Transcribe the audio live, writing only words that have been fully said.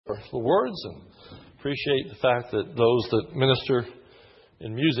for the words and appreciate the fact that those that minister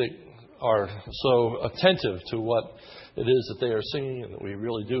in music are so attentive to what it is that they are singing, and that we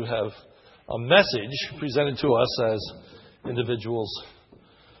really do have a message presented to us as individuals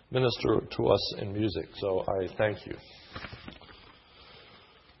minister to us in music. So I thank you.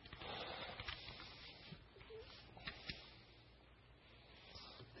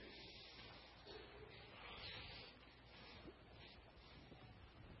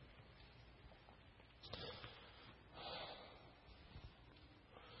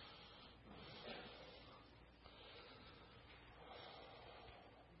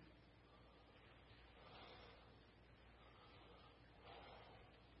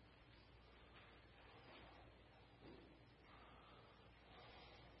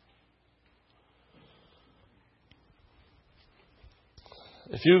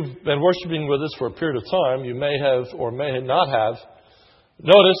 If you've been worshiping with us for a period of time, you may have or may not have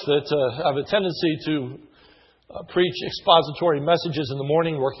noticed that I have a tendency to preach expository messages in the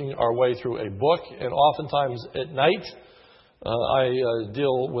morning, working our way through a book, and oftentimes at night I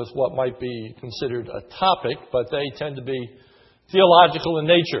deal with what might be considered a topic, but they tend to be theological in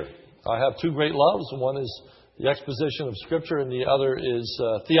nature. I have two great loves. One is the exposition of Scripture, and the other is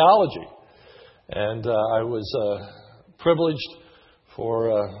theology. And I was privileged for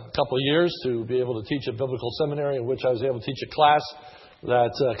a couple of years to be able to teach a biblical seminary in which I was able to teach a class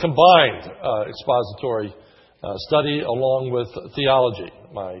that combined expository study along with theology,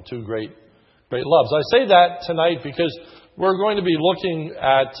 my two great loves. I say that tonight because we're going to be looking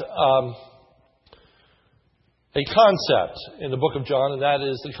at a concept in the book of John, and that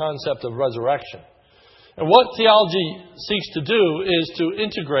is the concept of resurrection. And what theology seeks to do is to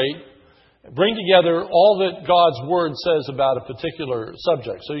integrate, bring together all that God's Word says about a particular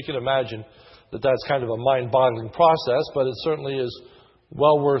subject. So you can imagine that that's kind of a mind-boggling process, but it certainly is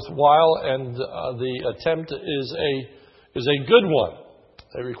well worthwhile, and the attempt is a good one.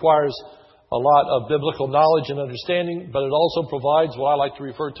 It requires a lot of biblical knowledge and understanding, but it also provides what I like to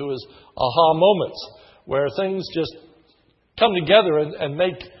refer to as aha moments, where things just come together and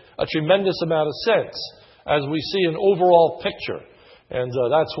make a tremendous amount of sense as we see an overall picture. And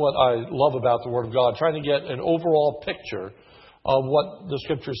that's what I love about the Word of God, trying to get an overall picture of what the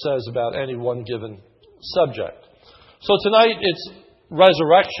Scripture says about any one given subject. So tonight it's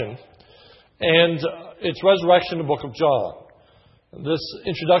resurrection, and it's resurrection in the book of John. This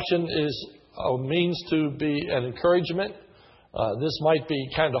introduction is a means to be an encouragement. This might be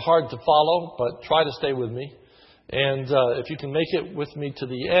kind of hard to follow, but try to stay with me. And if you can make it with me to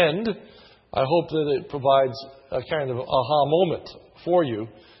the end, I hope that it provides a kind of aha moment for you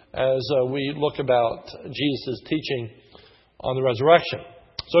as we look about Jesus' teaching on the resurrection.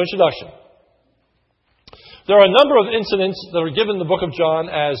 So, introduction. There are a number of incidents that are given in the book of John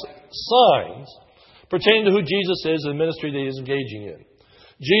as signs pertaining to who Jesus is and the ministry that he is engaging in.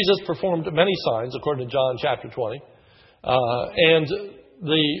 Jesus performed many signs, according to John chapter 20. And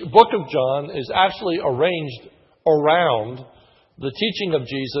the book of John is actually arranged around the teaching of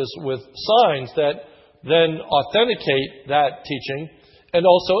Jesus with signs that then authenticate that teaching and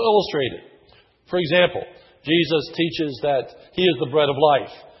also illustrate it. For example, Jesus teaches that he is the bread of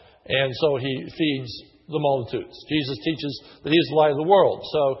life, and so he feeds the multitudes. Jesus teaches that he is the light of the world,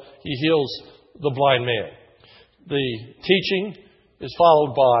 so he heals the blind man. The teaching is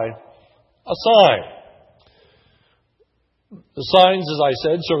followed by a sign. The signs, as I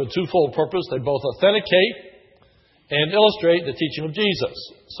said, serve a twofold purpose. They both authenticate and illustrate the teaching of Jesus.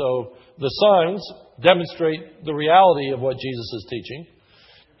 So the signs demonstrate the reality of what Jesus is teaching,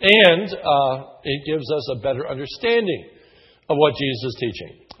 and it gives us a better understanding of what Jesus is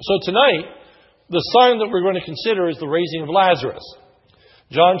teaching. So tonight, the sign that we're going to consider is the raising of Lazarus.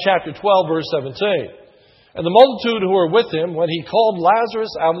 John chapter 12, verse 17. And the multitude who were with him, when he called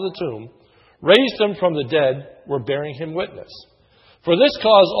Lazarus out of the tomb, raised him from the dead, were bearing him witness. For this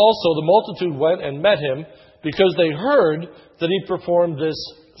cause also the multitude went and met him, because they heard that he performed this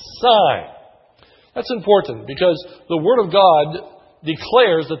sign. That's important, because the Word of God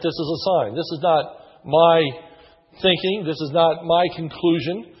declares that this is a sign. This is not my thinking. This is not my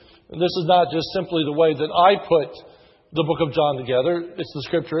conclusion. And this is not just simply the way that I put the book of John together. It's the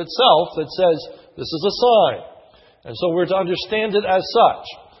Scripture itself that says this is a sign. And so we're to understand it as such.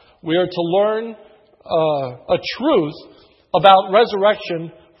 We are to learn a truth about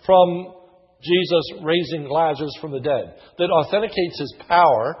resurrection from Jesus raising Lazarus from the dead, that authenticates his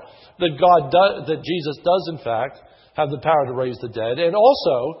power, that Jesus does in fact have the power to raise the dead, and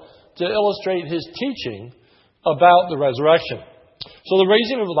also to illustrate his teaching about the resurrection. So the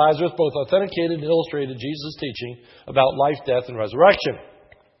raising of Lazarus both authenticated and illustrated Jesus' teaching about life, death, and resurrection.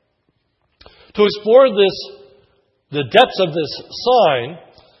 To explore the depths of this sign,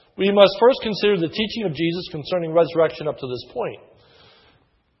 we must first consider the teaching of Jesus concerning resurrection up to this point.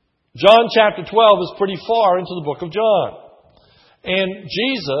 John chapter 12 is pretty far into the book of John. And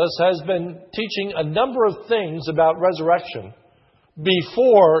Jesus has been teaching a number of things about resurrection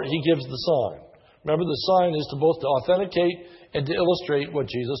before he gives the sign. Remember, the sign is to both to authenticate and to illustrate what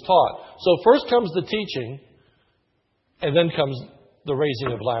Jesus taught. So first comes the teaching, and then comes the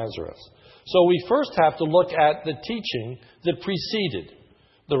raising of Lazarus. So we first have to look at the teaching that preceded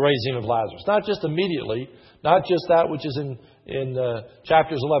the raising of Lazarus. Not just immediately, not just that which is in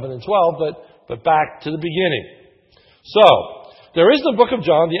chapters 11 and 12, but back to the beginning. So, there is in the book of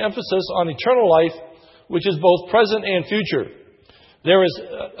John the emphasis on eternal life, which is both present and future. There is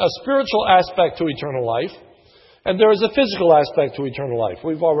a spiritual aspect to eternal life, and there is a physical aspect to eternal life.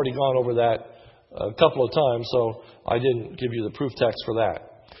 We've already gone over that a couple of times, so I didn't give you the proof text for that.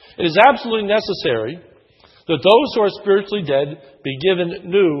 It is absolutely necessary that those who are spiritually dead be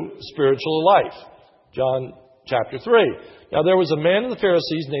given new spiritual life. John chapter 3. Now there was a man of the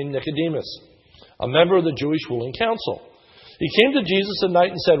Pharisees named Nicodemus, a member of the Jewish ruling council. He came to Jesus at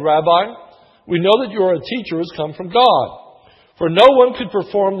night and said, "Rabbi, we know that you are a teacher who has come from God. For no one could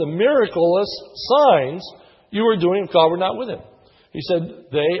perform the miraculous signs you are doing if God were not with him." He said,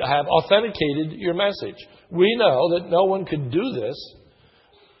 "They have authenticated your message. We know that no one could do this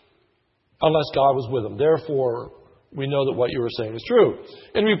unless God was with them. Therefore, we know that what you are saying is true."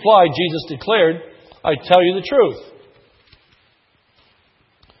 In reply, Jesus declared, "I tell you the truth.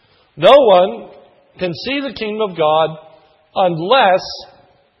 No one can see the kingdom of God unless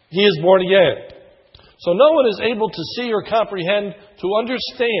he is born again." So no one is able to see or comprehend, to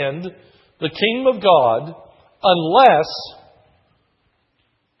understand the kingdom of God unless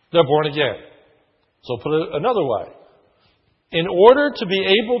they're born again. So put it another way. In order to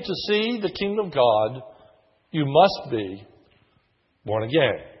be able to see the kingdom of God, you must be born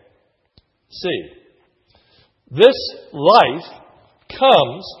again. See, this life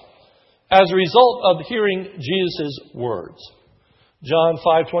comes as a result of hearing Jesus' words. John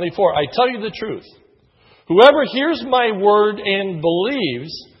 5:24, "I tell you the truth. Whoever hears my word and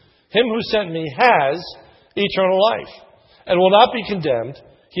believes him who sent me has eternal life and will not be condemned.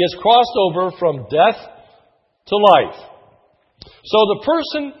 He has crossed over from death to life." So the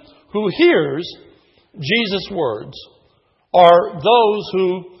person who hears Jesus' words are those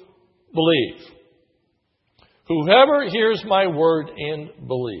who believe. Whoever hears my word and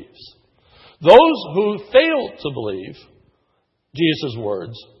believes. Those who fail to believe Jesus'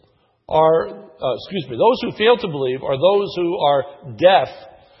 words those who fail to believe are those who are deaf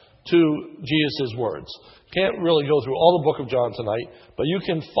to Jesus' words. Can't really go through all the book of John tonight, but you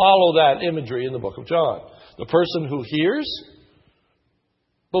can follow that imagery in the book of John. The person who hears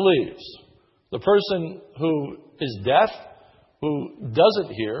believes. The person who is deaf, who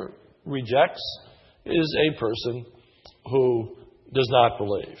doesn't hear, rejects, is a person who does not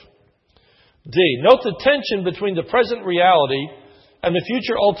believe. D. Note the tension between the present reality and the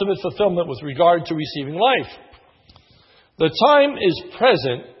future ultimate fulfillment with regard to receiving life. The time is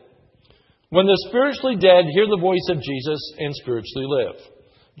present when the spiritually dead hear the voice of Jesus and spiritually live.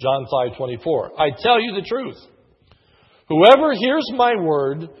 John 5:24. "I tell you the truth. Whoever hears my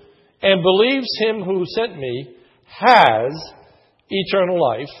word and believes him who sent me has eternal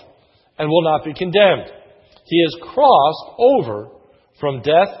life and will not be condemned. He has crossed over from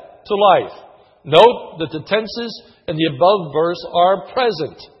death to life." Note that the tenses in the above verse are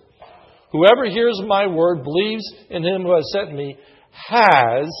present. Whoever hears my word, believes in him who has sent me,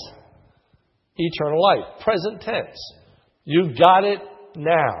 has eternal life. Present tense. You've got it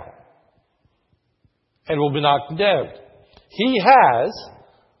now. And will be not condemned. He has,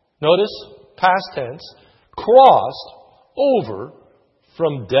 notice, past tense, crossed over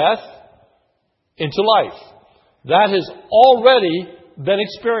from death into life. That has already been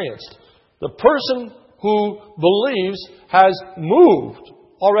experienced. The person who believes has moved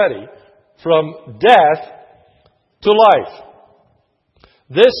already from death to life.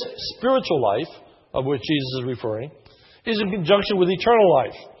 This spiritual life, of which Jesus is referring, is in conjunction with eternal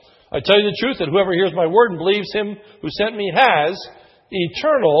life. I tell you the truth, that whoever hears my word and believes him who sent me has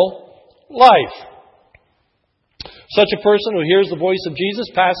eternal life. Such a person who hears the voice of Jesus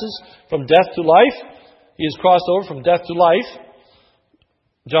passes from death to life. He has crossed over from death to life.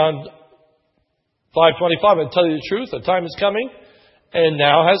 John 5:25, I tell you the truth, a time is coming, and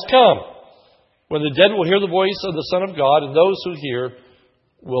now has come, when the dead will hear the voice of the Son of God, and those who hear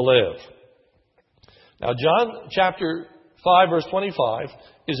will live. Now, John chapter 5, verse 25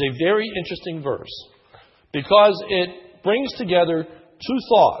 is a very interesting verse, because it brings together two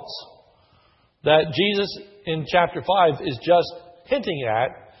thoughts. that Jesus in chapter 5 is just hinting at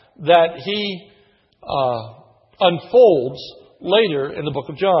that he unfolds later in the book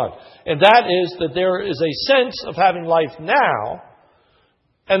of John. And that is that there is a sense of having life now,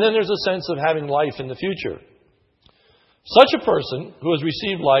 and then there's a sense of having life in the future. Such a person who has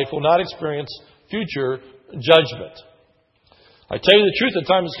received life will not experience future judgment. I tell you the truth, the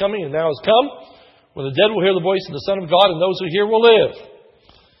time is coming, and now has come, when the dead will hear the voice of the Son of God, and those who hear will live.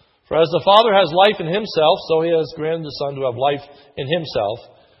 For as the Father has life in himself, so he has granted the Son to have life in himself,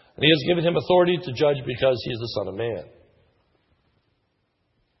 and he has given him authority to judge because he is the Son of Man.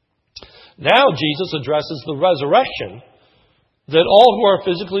 Now Jesus addresses the resurrection that all who are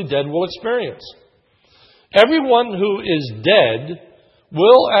physically dead will experience. Everyone who is dead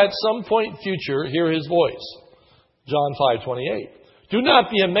will at some point future hear his voice. John 5:28. Do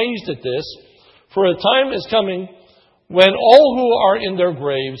not be amazed at this, for a time is coming when all who are in their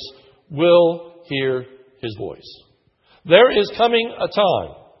graves will hear his voice. There is coming a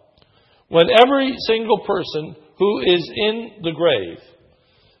time when every single person who is in the grave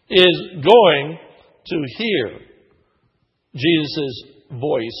is going to hear Jesus'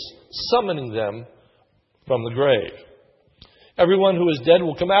 voice summoning them from the grave. Everyone who is dead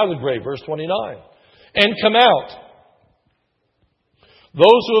will come out of the grave, verse 29, and come out.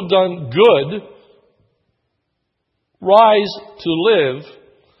 Those who have done good rise to live.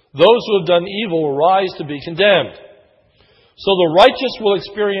 Those who have done evil will rise to be condemned. So the righteous will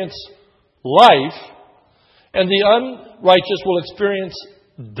experience life, and the unrighteous will experience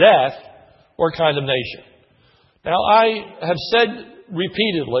death or condemnation. Now, I have said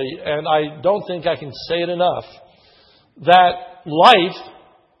repeatedly, and I don't think I can say it enough, that life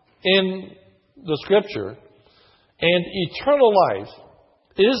in the Scripture and eternal life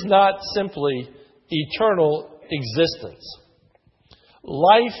is not simply eternal existence.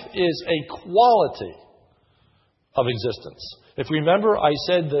 Life is a quality of existence. If you remember, I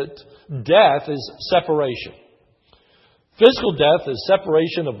said that death is separation. Physical death is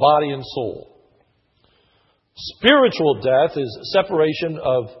separation of body and soul. Spiritual death is separation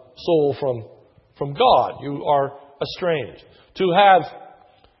of soul from God. You are estranged. To have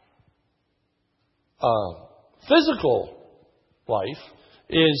physical life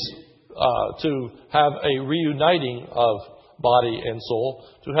is to have a reuniting of body and soul.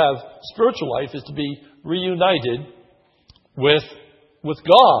 To have spiritual life is to be reunited with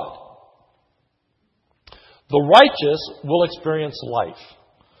God. The righteous will experience life.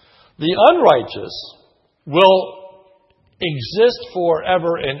 The unrighteous will exist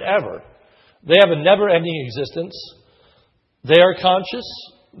forever and ever. They have a never-ending existence. They are conscious.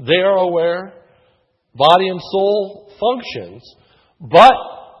 They are aware. Body and soul functions. But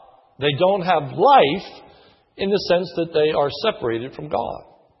they don't have life in the sense that they are separated from God.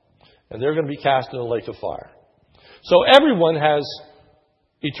 And they're going to be cast in a lake of fire. So everyone has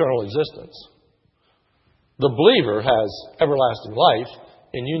eternal existence. The believer has everlasting life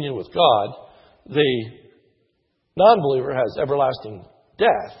in union with God. The non-believer has everlasting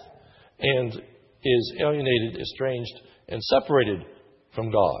death and is alienated, estranged, and separated from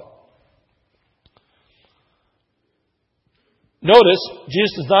God. Notice,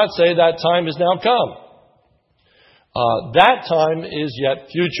 Jesus does not say that time is now come. That time is yet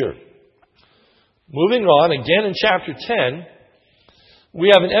future. Moving on, again in chapter 10, we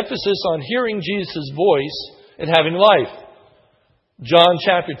have an emphasis on hearing Jesus' voice and having life. John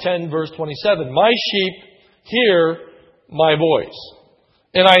chapter 10, verse 27. My sheep hear my voice,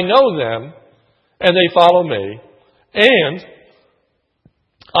 and I know them, and they follow me, and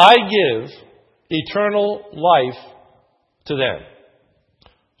I give eternal life to them.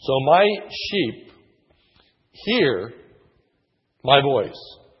 So my sheep hear my voice,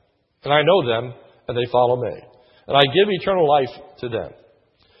 and I know them, and they follow me, and I give eternal life to them.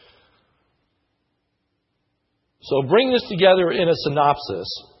 So bring this together in a synopsis.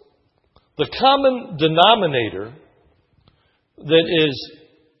 The common denominator that is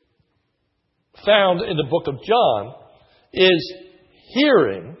found in the book of John is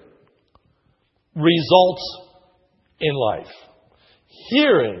hearing results in life.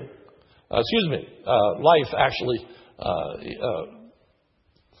 Hearing, life actually,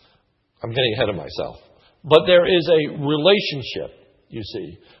 I'm getting ahead of myself. But there is a relationship, you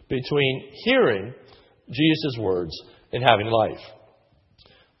see, between hearing Jesus' words and having life.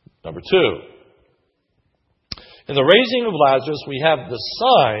 Number 2. In the raising of Lazarus, we have the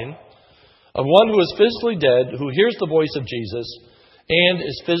sign of one who is physically dead, who hears the voice of Jesus, and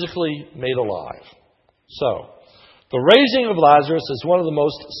is physically made alive. So, the raising of Lazarus is one of the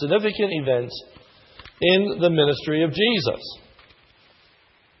most significant events in the ministry of Jesus.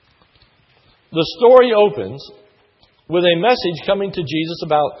 The story opens with a message coming to Jesus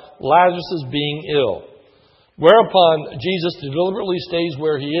about Lazarus being ill, whereupon Jesus deliberately stays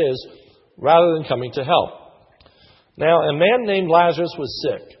where he is rather than coming to help. Now, a man named Lazarus was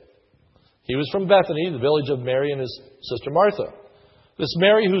sick. He was from Bethany, the village of Mary and his sister Martha. This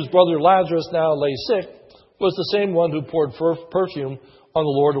Mary, whose brother Lazarus now lay sick, was the same one who poured perfume on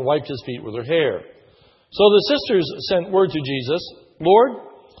the Lord and wiped his feet with her hair. So the sisters sent word to Jesus, "Lord,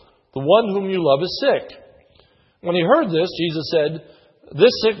 the one whom you love is sick." When he heard this, Jesus said,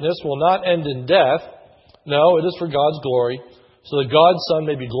 "This sickness will not end in death. No, it is for God's glory, so that God's Son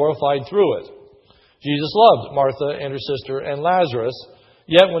may be glorified through it." Jesus loved Martha and her sister and Lazarus,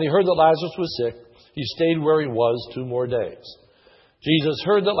 yet when he heard that Lazarus was sick, he stayed where he was 2 more days. Jesus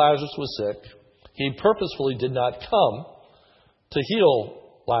heard that Lazarus was sick. He purposefully did not come to heal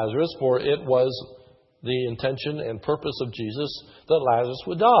Lazarus, for it was the intention and purpose of Jesus that Lazarus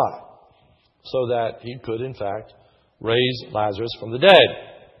would die, so that he could, in fact, raise Lazarus from the dead.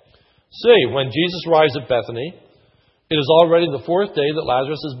 See, when Jesus arrives at Bethany, it is already the 4th day that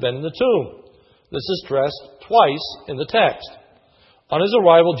Lazarus has been in the tomb. This is stressed twice in the text. On his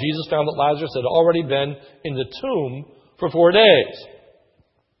arrival, Jesus found that Lazarus had already been in the tomb for 4 days.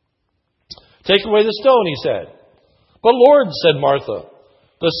 "Take away the stone," he said. "But Lord," said Martha,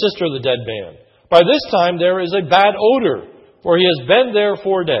 the sister of the dead man, "by this time there is a bad odor, for he has been there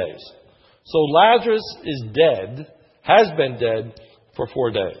 4 days." So Lazarus is dead, has been dead for 4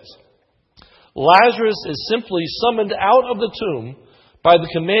 days. Lazarus is simply summoned out of the tomb by the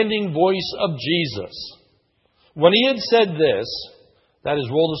commanding voice of Jesus. When he had said this, that is,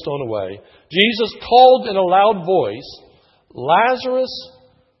 roll the stone away, Jesus called in a loud voice, "Lazarus,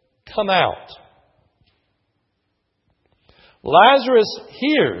 come out." Lazarus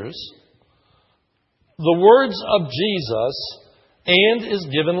hears the words of Jesus and is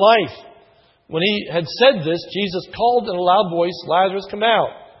given life. When he had said this, Jesus called in a loud voice, "Lazarus, come out."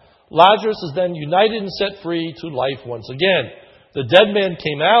 Lazarus is then united and set free to life once again. The dead man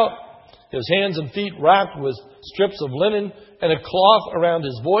came out, his hands and feet wrapped with strips of linen and a cloth around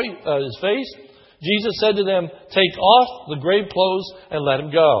his face. Jesus said to them, "Take off the grave clothes and let him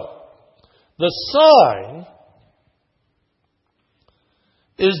go." The sign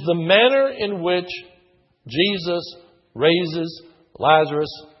is the manner in which Jesus raises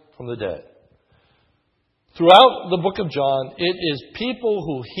Lazarus from the dead. Throughout the book of John, it is people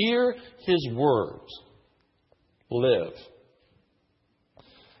who hear his words live.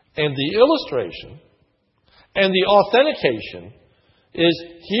 And the illustration and the authentication is,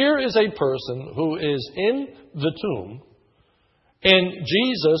 here is a person who is in the tomb, and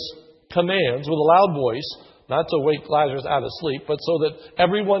Jesus commands with a loud voice, not to wake Lazarus out of sleep, but so that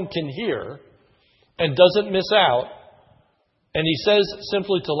everyone can hear and doesn't miss out. And he says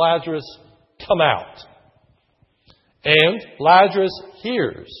simply to Lazarus, "Come out." And Lazarus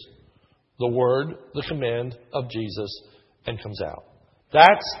hears the word, the command of Jesus, and comes out.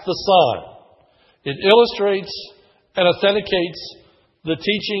 That's the sign. It illustrates and authenticates the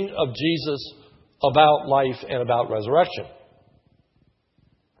teaching of Jesus about life and about resurrection.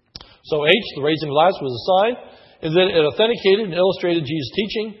 So H, the raising of Lazarus, was a sign, and then it authenticated and illustrated Jesus'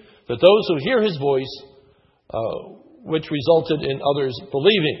 teaching that those who hear his voice, which resulted in others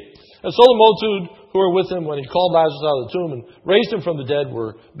believing. And so the multitude who were with him when he called Lazarus out of the tomb and raised him from the dead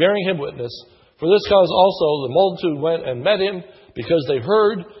were bearing him witness. For this cause also the multitude went and met him, because they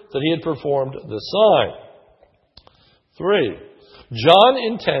heard that he had performed the sign. 3. John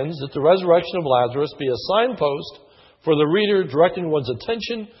intends that the resurrection of Lazarus be a signpost for the reader, directing one's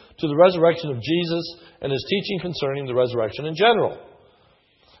attention to the resurrection of Jesus and his teaching concerning the resurrection in general.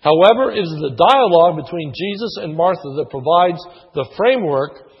 However, it is the dialogue between Jesus and Martha that provides the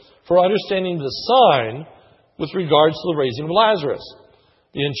framework for understanding the sign with regards to the raising of Lazarus.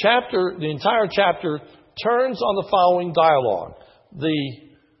 The entire chapter turns on the following dialogue: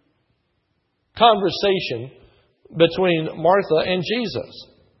 the conversation between Martha and Jesus.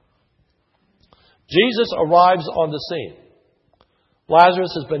 Jesus arrives on the scene.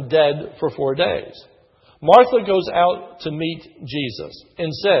 Lazarus has been dead for 4 days. Martha goes out to meet Jesus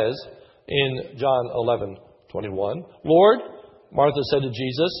and says in John 11:21, "Lord," Martha said to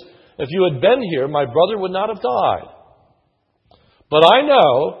Jesus, "if you had been here, my brother would not have died. But I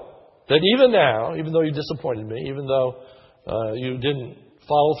know that even now, even though you disappointed me, even though you didn't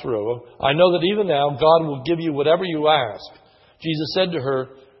follow through, I know that even now God will give you whatever you ask." Jesus said to her,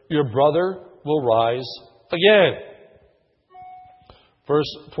 "Your brother will rise again."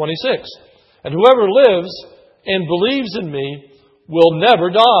 Verse 26, "And whoever lives and believes in me will never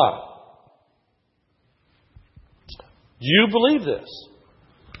die." Do you believe this?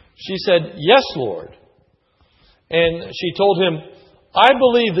 She said, "Yes, Lord." And she told him, "I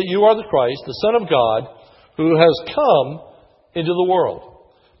believe that you are the Christ, the Son of God, who has come into the world."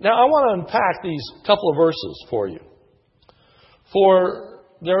 Now, I want to unpack these couple of verses for you. For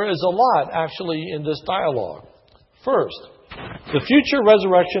there is a lot, actually, in this dialogue. First, the future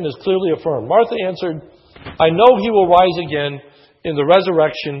resurrection is clearly affirmed. Martha answered, "I know he will rise again in the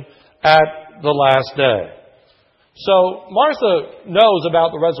resurrection at the last day." So Martha knows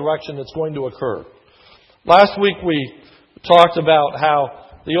about the resurrection that's going to occur. Last week we talked about how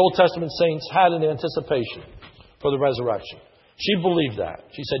the Old Testament saints had an anticipation for the resurrection. She believed that.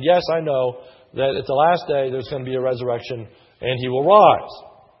 She said, "Yes, I know that at the last day there's going to be a resurrection and he will rise."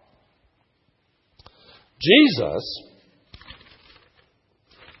 Jesus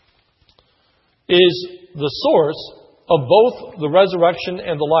is the source of both the resurrection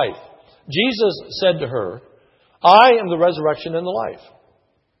and the life. Jesus said to her, "I am the resurrection and the life.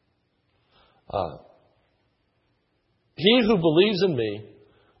 He who believes in me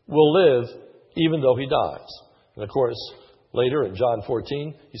will live even though he dies." And of course, later in John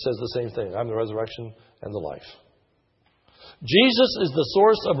 14, he says the same thing. "I'm the resurrection and the life." Jesus is the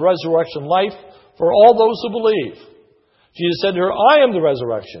source of resurrection life for all those who believe. Jesus said to her, "I am the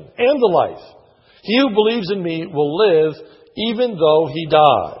resurrection and the life. He who believes in me will live even though he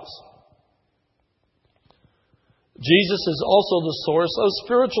dies." Jesus is also the source of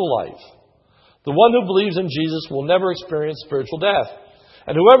spiritual life. The one who believes in Jesus will never experience spiritual death.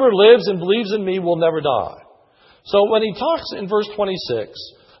 And whoever lives and believes in me will never die. So when he talks in verse 26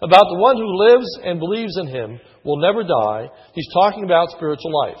 about the one who lives and believes in him will never die, he's talking about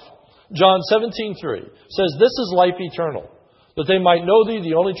spiritual life. John 17:3 says, "This is life eternal, that they might know thee,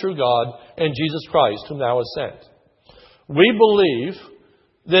 the only true God, and Jesus Christ, whom thou hast sent." We believe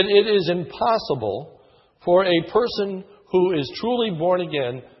that it is impossible for a person who is truly born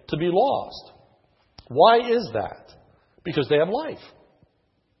again to be lost. Why is that? Because they have life.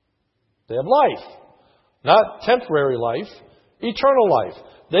 They have life. Not temporary life, eternal life.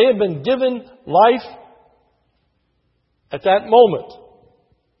 They have been given life at that moment.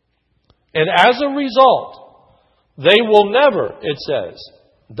 And as a result, they will never, it says,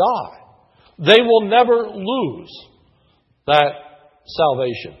 die. They will never lose that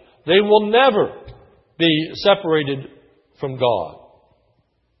salvation. They will never be separated from God.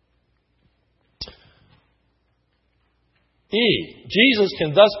 Jesus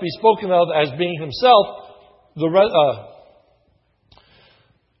can thus be spoken of as being himself the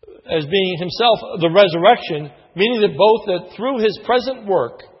resurrection, meaning that through his present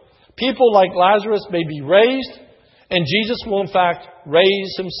work, people like Lazarus may be raised, and Jesus will in fact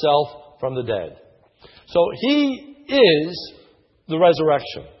raise himself from the dead. So he is the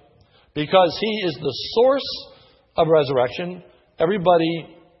resurrection. Because he is the source of resurrection,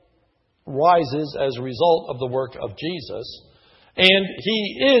 everybody rises as a result of the work of Jesus. And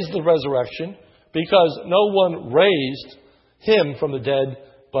he is the resurrection because no one raised him from the dead,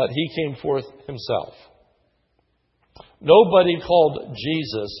 but he came forth himself. Nobody called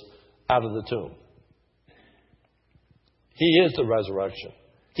Jesus out of the tomb. He is the resurrection.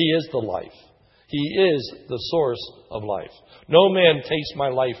 He is the life. He is the source of life. No man takes my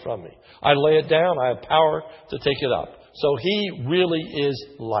life from me. I lay it down. I have power to take it up. So he really is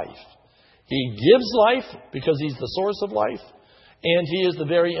life. He gives life because he's the source of life. And he is the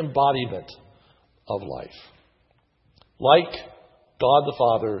very embodiment of life. Like God the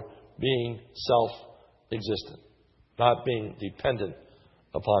Father being self-existent, not being dependent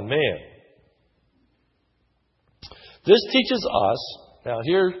upon man. This teaches us, now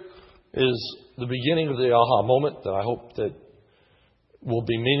here is the beginning of the aha moment that I hope that will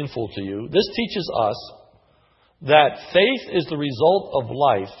be meaningful to you. This teaches us that faith is the result of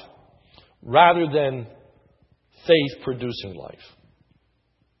life rather than faith producing life.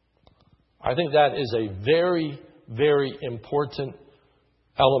 I think that is a very, very important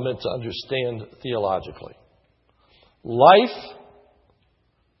element to understand theologically. Life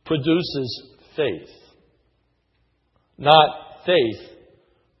produces faith, not faith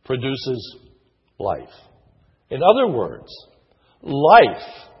produces life. In other words, life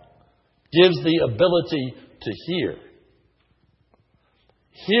gives the ability to hear.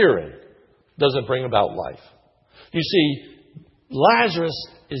 Hearing doesn't bring about life. You see, Lazarus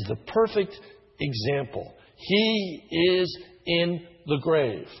is the perfect example. He is in the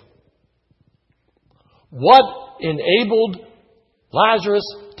grave. What enabled Lazarus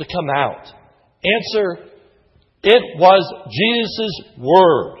to come out? Answer, it was Jesus'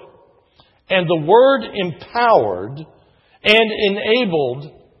 word. And the word empowered and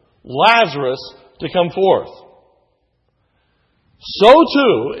enabled Lazarus to come forth. So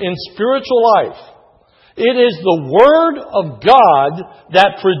too, in spiritual life, it is the Word of God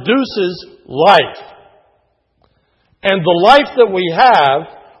that produces life. And the life that we have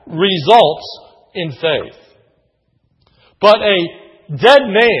results in faith. But a dead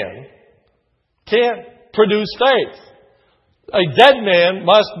man can't produce faith. A dead man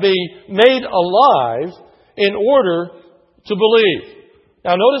must be made alive in order to believe.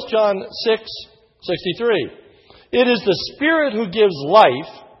 Now notice John 6:63. It is the Spirit who gives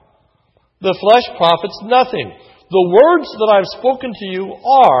life. The flesh profits nothing. The words that I've spoken to you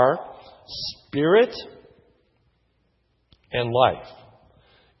are spirit and life.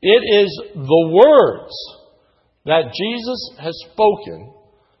 It is the words that Jesus has spoken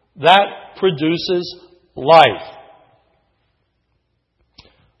that produces life.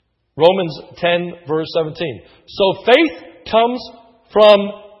 Romans 10, verse 17. So faith comes from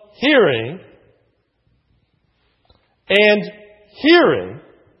hearing, and hearing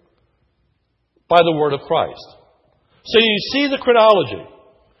by the word of Christ. So you see the chronology.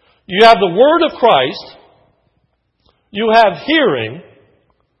 You have the word of Christ, you have hearing,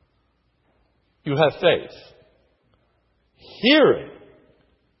 you have faith.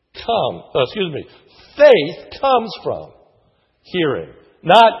 Faith comes from hearing.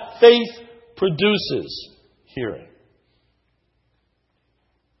 Not faith produces hearing.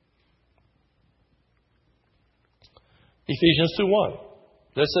 Ephesians 2:1.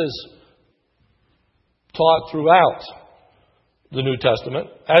 This is taught throughout the New Testament.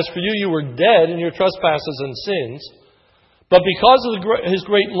 As for you, you were dead in your trespasses and sins, but because of His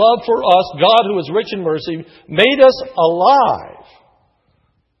great love for us, God, who is rich in mercy, made us alive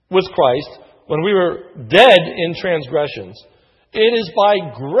with Christ when we were dead in transgressions. It is by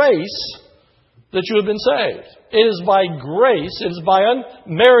grace that you have been saved. It is by grace, it is by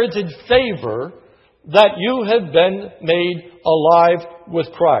unmerited favor that you have been made alive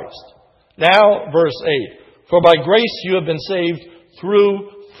with Christ. Now, verse 8. For by grace you have been saved through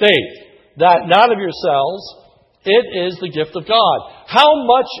faith, that not of yourselves, it is the gift of God. How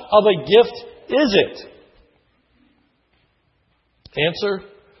much of a gift is it? Answer,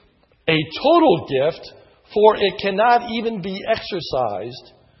 a total gift, for it cannot even be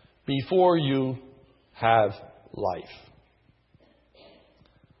exercised before you have life.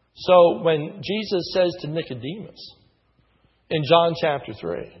 So when Jesus says to Nicodemus in John chapter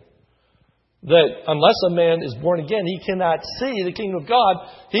 3 that unless a man is born again, he cannot see the kingdom of God,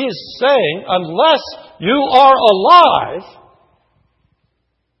 he is saying unless you are alive,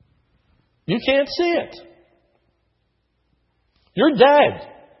 you can't see it. You're dead.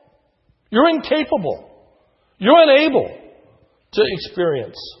 You're incapable. You're unable to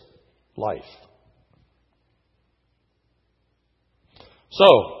experience life. So,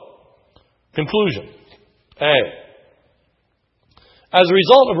 conclusion. A. As a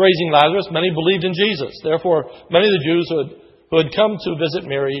result of raising Lazarus, many believed in Jesus. Therefore, many of the Jews who had come to visit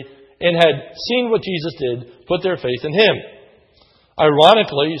Mary and had seen what Jesus did put their faith in Him.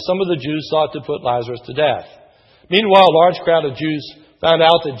 Ironically, some of the Jews sought to put Lazarus to death. Meanwhile, a large crowd of Jews found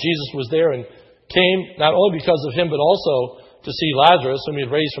out that Jesus was there and came not only because of Him, but also to see Lazarus, whom He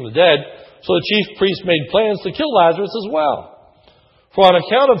had raised from the dead. So the chief priests made plans to kill Lazarus as well. For on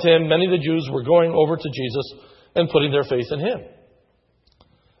account of him, many of the Jews were going over to Jesus and putting their faith in Him.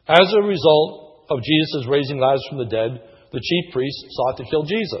 As a result of Jesus raising Lazarus from the dead, the chief priests sought to kill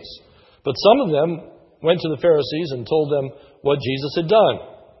Jesus. But some of them went to the Pharisees and told them what Jesus had done.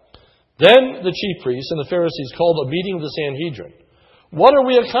 Then the chief priests and the Pharisees called a meeting of the Sanhedrin. What are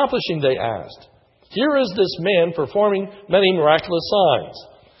we accomplishing, they asked. Here is this man performing many miraculous signs.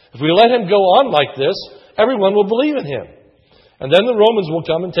 If we let him go on like this, everyone will believe in him. And then the Romans will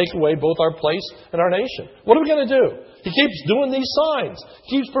come and take away both our place and our nation. What are we going to do? He keeps doing these signs.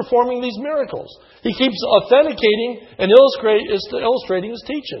 He keeps performing these miracles. He keeps authenticating and illustrating His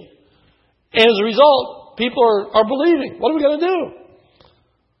teaching. And as a result, people are believing. What are we going to do?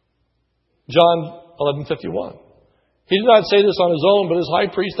 John 11:51. He did not say this on His own, but as high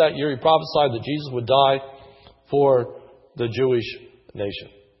priest that year, He prophesied that Jesus would die for the Jewish nation.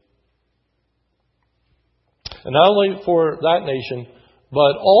 And not only for that nation,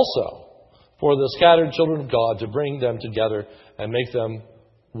 but also for the scattered children of God to bring them together and make them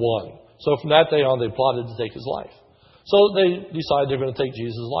one. So from that day on, they plotted to take His life. So they decided they're going to take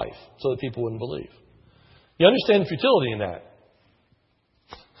Jesus' life so that people wouldn't believe. You understand the futility in that.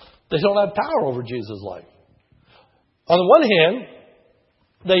 They don't have power over Jesus' life. On the one hand,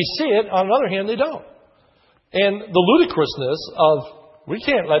 they see it. On the other hand, they don't. And the ludicrousness of, we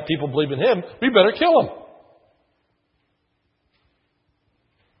can't let people believe in Him. We better kill Him.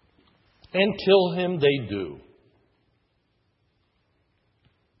 And kill Him they do.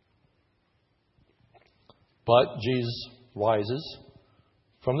 But Jesus rises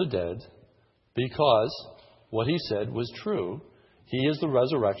from the dead because what he said was true. He is the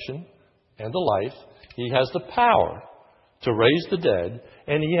resurrection and the life. He has the power to raise the dead,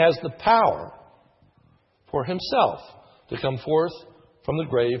 and he has the power for himself to come forth from the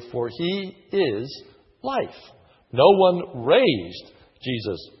grave, for he is life. No one raised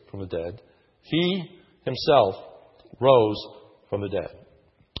Jesus from the dead. He himself rose from the dead.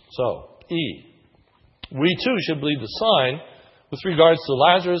 So, E. We too should believe the sign with regards to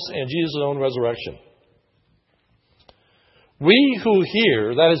Lazarus and Jesus' own resurrection. We who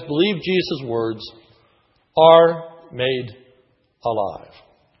hear, that is, believe Jesus' words, are made alive.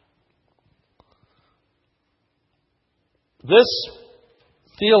 This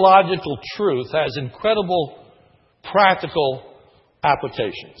theological truth has incredible practical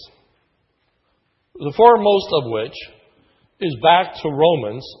applications. The foremost of which is back to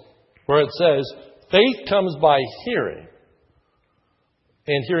Romans, where it says, faith comes by hearing,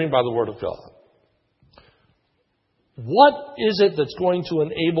 and hearing by the Word of God. What is it that's going to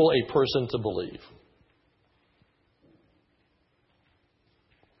enable a person to believe?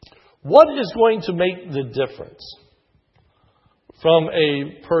 What is going to make the difference from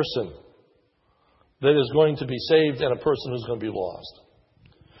a person that is going to be saved and a person who's going to be lost?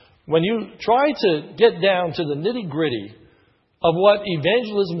 When you try to get down to the nitty-gritty of what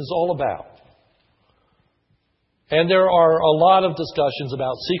evangelism is all about, and there are a lot of discussions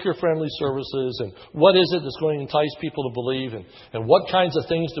about seeker-friendly services and what is it that's going to entice people to believe and what kinds of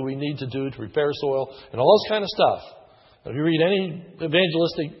things do we need to do to prepare soil and all this kind of stuff. If you read any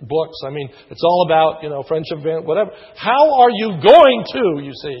evangelistic books, I mean, it's all about, friendship, whatever. How are you going to,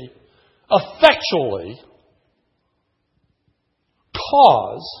 you see, effectually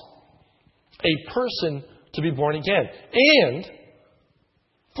cause a person to be born again? And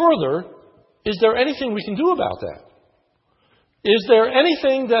further, is there anything we can do about that? Is there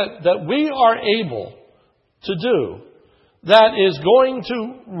anything that we are able to do that is going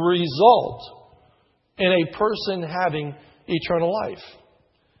to result in a person having eternal life?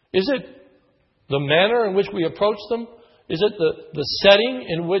 Is it the manner in which we approach them? Is it the setting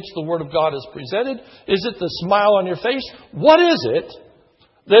in which the Word of God is presented? Is it the smile on your face? What is it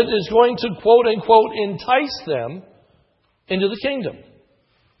that is going to, quote unquote, entice them into the kingdom?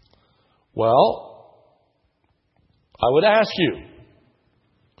 Well, I would ask you,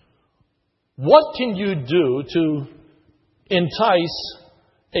 what can you do to entice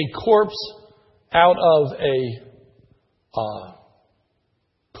a corpse out of a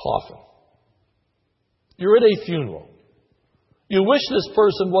coffin? You're at a funeral. You wish this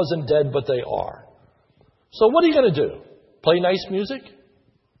person wasn't dead, but they are. So what are you going to do? Play nice music?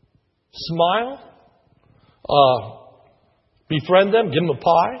 Smile? Befriend them? Give them a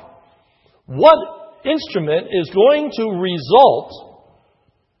pie? What instrument is going to result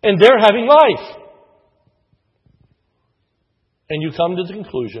in their having life? And you come to the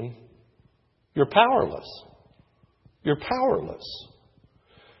conclusion, you're powerless. You're powerless.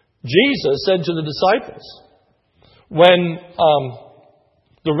 Jesus said to the disciples, when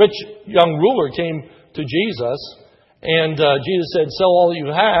the rich young ruler came to Jesus, and Jesus said, sell all you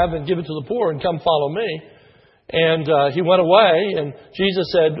have and give it to the poor and come follow me. And he went away, and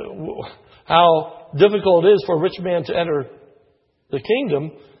Jesus said, how difficult it is for a rich man to enter the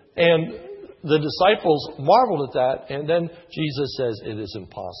kingdom. And the disciples marveled at that. And then Jesus says, it is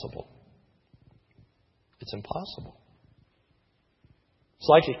impossible. It's impossible. It's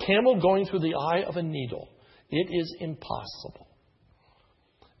like a camel going through the eye of a needle. It is impossible.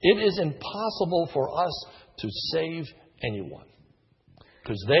 It is impossible for us to save anyone,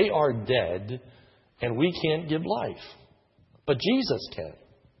 because they are dead and we can't give life. But Jesus can.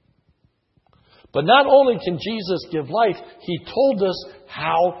 But not only can Jesus give life, He told us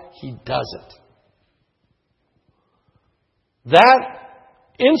how He does it. That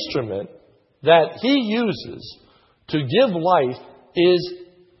instrument that He uses to give life is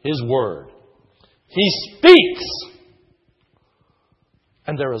His Word. He speaks,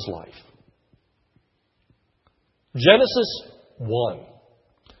 and there is life. Genesis 1.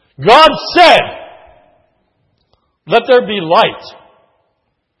 God said, let there be light.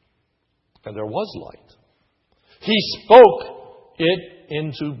 And there was light. He spoke it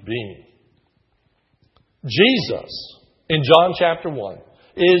into being. Jesus, in John chapter 1,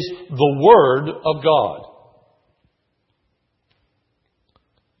 is the Word of God.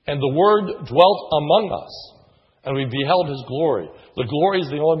 And the Word dwelt among us, and we beheld His glory. The glory is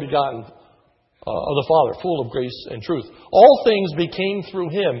the only begotten of the Father, full of grace and truth. All things became through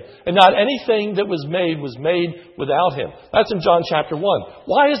Him, and not anything that was made without Him. That's in John chapter 1.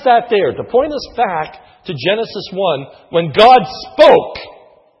 Why is that there? To point us back to Genesis 1 when God spoke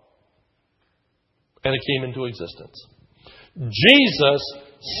and it came into existence. Jesus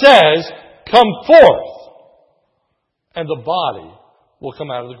says, come forth, and the body will come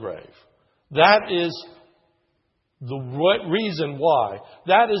out of the grave. That is the reason why.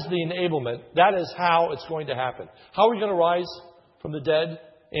 That is the enablement. That is how it's going to happen. How are we going to rise from the dead?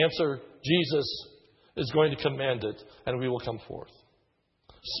 Answer, Jesus is going to command it, and we will come forth.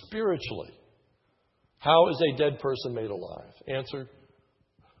 Spiritually, how is a dead person made alive? Answer,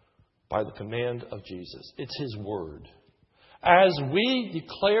 by the command of Jesus. It's His Word. As we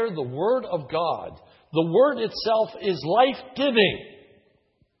declare the Word of God, the Word itself is life-giving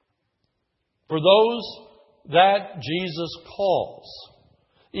for those that Jesus calls.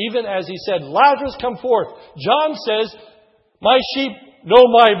 Even as He said, Lazarus, come forth. John says, my sheep know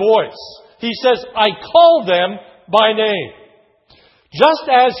my voice. He says, I call them by name. Just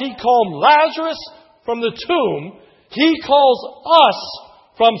as He called Lazarus from the tomb, He calls us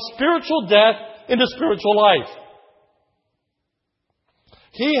from spiritual death into spiritual life.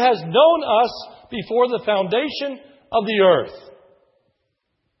 He has known us before the foundation of the earth.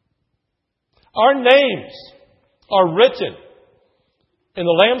 Our names are written in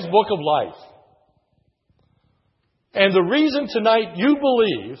the Lamb's Book of Life. And the reason tonight you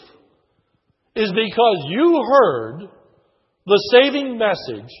believe is because you heard the saving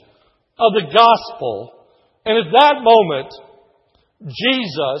message of the gospel, and at that moment,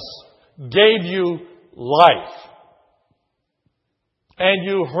 Jesus gave you life. And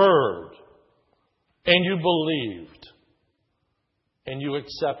you heard, and you believed, and you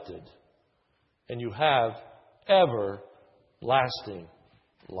accepted, and you have everlasting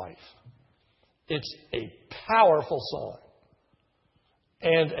life. It's a powerful song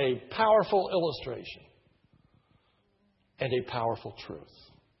and a powerful illustration and a powerful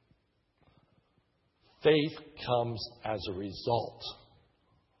truth. Faith comes as a result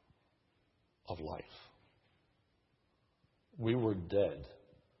of life. We were dead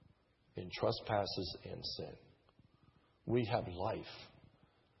in trespasses and sin. We have life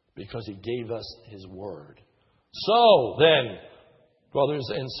because He gave us His Word. So then, brothers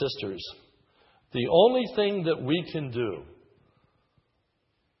and sisters, the only thing that we can do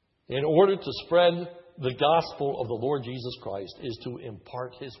in order to spread the gospel of the Lord Jesus Christ is to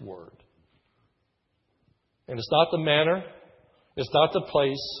impart His Word. And it's not the manner, it's not the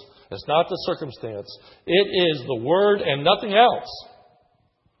place, it's not the circumstance. It is the Word and nothing else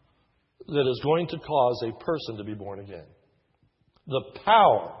that is going to cause a person to be born again. The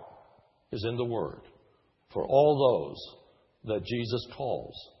power is in the Word for all those that Jesus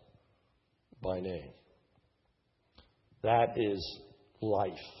calls by name. That is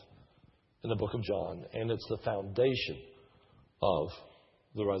life in the book of John, and it's the foundation of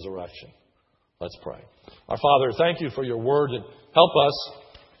the resurrection. Let's pray. Our Father, thank You for Your Word, and help us.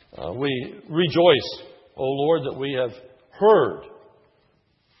 We rejoice, O Lord, that we have heard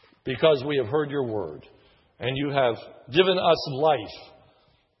because we have heard Your Word, and You have given us life,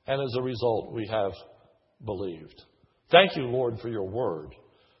 and as a result, we have believed. Thank You, Lord, for Your Word.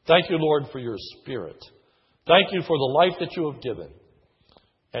 Thank You, Lord, for Your Spirit. Thank You for the life that You have given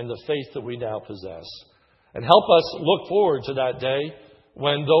and the faith that we now possess. And help us look forward to that day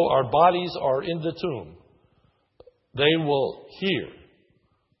when, though our bodies are in the tomb, they will hear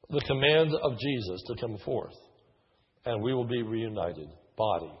the command of Jesus to come forth, and we will be reunited,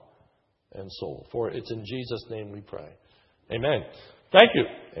 body and soul. For it's in Jesus' name we pray. Amen. Thank you,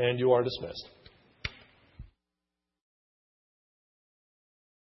 and you are dismissed.